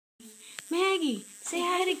Maggie, say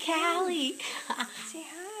hi to Callie. Say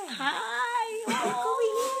hi. Hi. Look over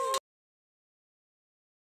here.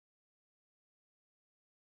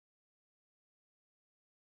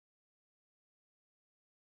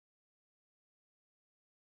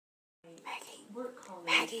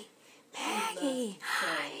 Maggie. Maggie.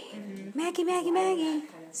 Hi. Maggie, Maggie, Maggie.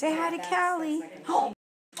 Say hi to Callie. Oh.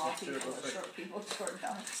 She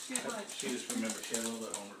just remembered she had a little bit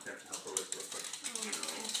of homework there to help her with real quick.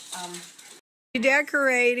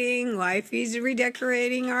 Redecorating. Wifey's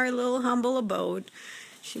redecorating our little humble abode.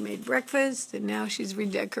 She made breakfast and now she's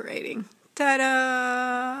redecorating.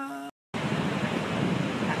 Ta-da! Going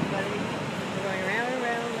round and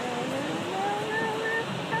round.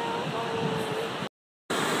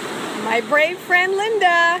 My brave friend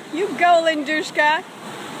Linda. You go, Lindushka.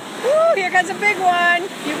 Woo, here comes a big one.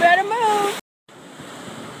 You better move.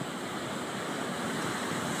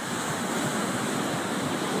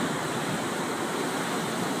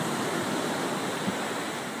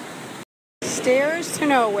 Stairs to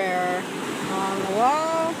nowhere. On the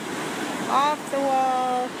wall, off the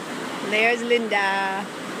wall. There's Linda.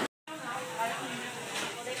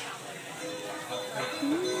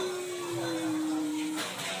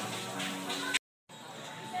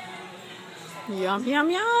 Yum,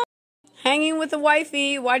 yum, yum. Hanging with the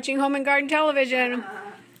wifey, watching Home and Garden Television.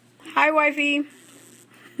 Hi, wifey.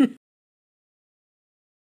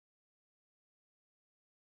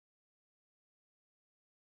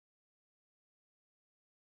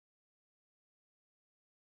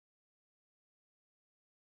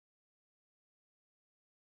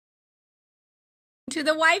 To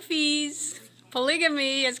the wifeys.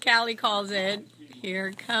 Polygamy, as Callie calls it.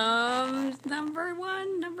 Here comes number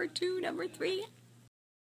 1, number 2, number 3.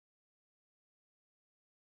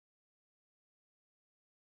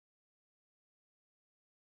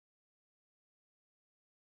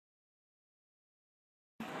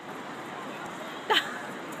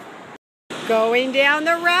 Going down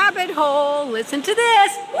the rabbit hole. Listen to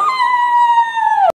this. Woo!